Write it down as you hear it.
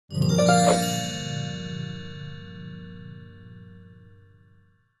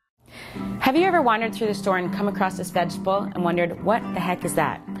Have you ever wandered through the store and come across this vegetable and wondered, what the heck is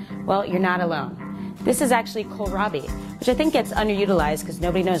that? Well, you're not alone. This is actually kohlrabi, which I think gets underutilized because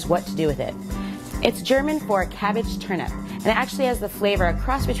nobody knows what to do with it. It's German for cabbage turnip, and it actually has the flavor a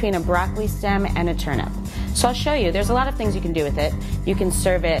cross between a broccoli stem and a turnip. So I'll show you. There's a lot of things you can do with it. You can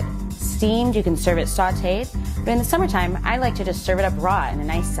serve it steamed, you can serve it sauteed, but in the summertime, I like to just serve it up raw in a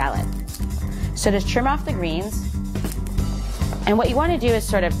nice salad. So just trim off the greens, and what you want to do is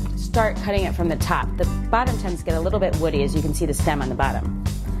sort of start cutting it from the top. The bottom tends to get a little bit woody, as you can see the stem on the bottom.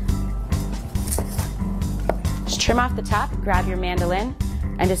 Just trim off the top, grab your mandolin,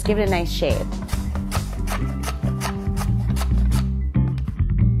 and just give it a nice shave.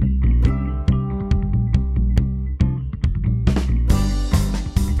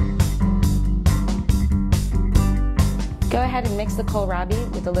 Go ahead and mix the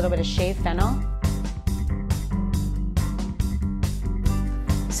kohlrabi with a little bit of shaved fennel,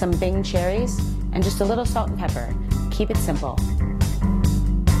 some Bing cherries, and just a little salt and pepper. Keep it simple.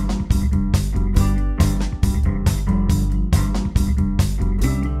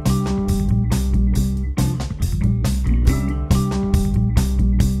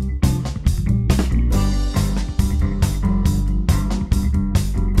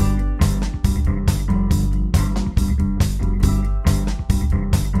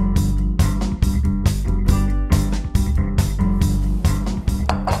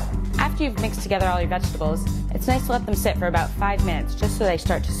 You've mixed together all your vegetables, it's nice to let them sit for about 5 minutes just so they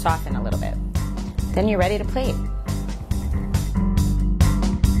start to soften a little bit. Then you're ready to plate.